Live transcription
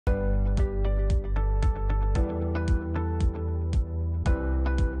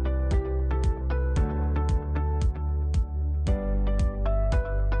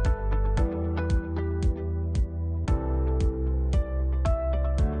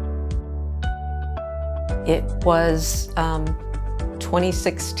It was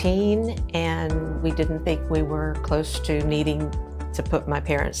 2016, and we didn't think we were close to needing to put my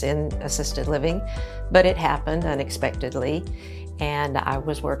parents in assisted living, but it happened unexpectedly. And I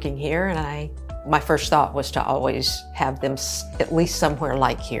was working here, and my first thought was to always have them at least somewhere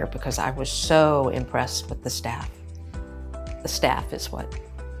like here, because I was so impressed with the staff. The staff is what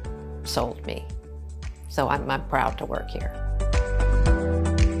sold me. So I'm proud to work here.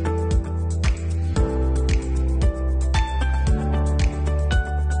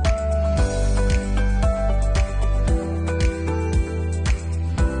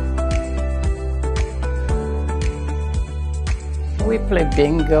 We play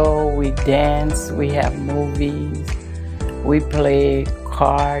bingo, we dance, we have movies, we play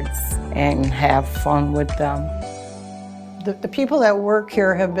cards and have fun with them. The people that work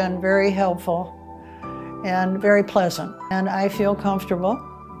here have been very helpful and very pleasant, and I feel comfortable.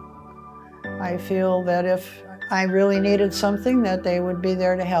 I feel that if I really needed something, that they would be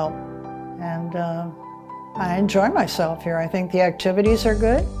there to help. And I enjoy myself here. I think the activities are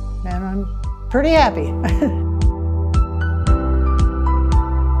good, and I'm pretty happy.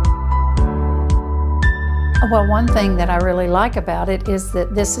 Well, one thing that I really like about it is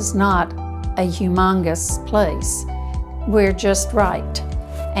that this is not a humongous place. We're just right,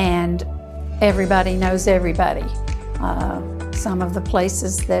 and everybody knows everybody. Some of the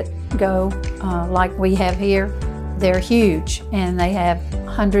places that go, like we have here, they're huge, and they have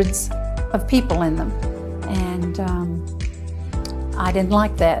hundreds of people in them. And I didn't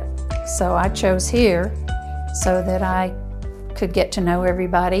like that, so I chose here so that I could get to know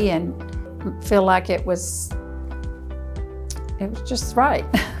everybody and feel like it was just right.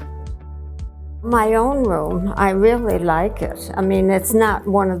 My own room, I really like it. I mean, it's not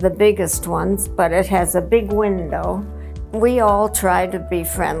one of the biggest ones, but it has a big window. We all try to be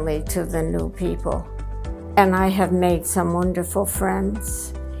friendly to the new people, and I have made some wonderful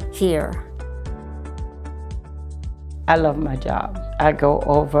friends here. I love my job. I go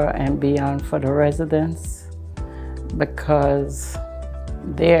over and beyond for the residents because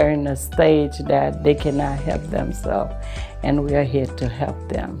they're in a stage that they cannot help themselves, and we are here to help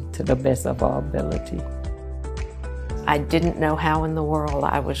them to the best of our ability. I didn't know how in the world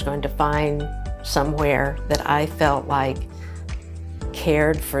I was going to find somewhere that I felt like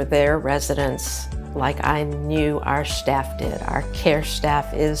cared for their residents like I knew our staff did. Our care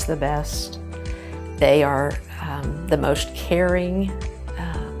staff is the best. They are the most caring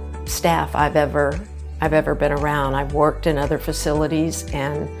staff I've ever been around. I've worked in other facilities,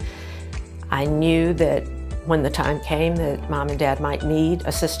 and I knew that when the time came that Mom and Dad might need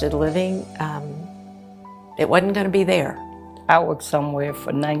assisted living, it wasn't going to be there. I worked somewhere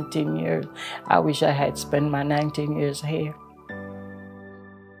for 19 years. I wish I had spent my 19 years here.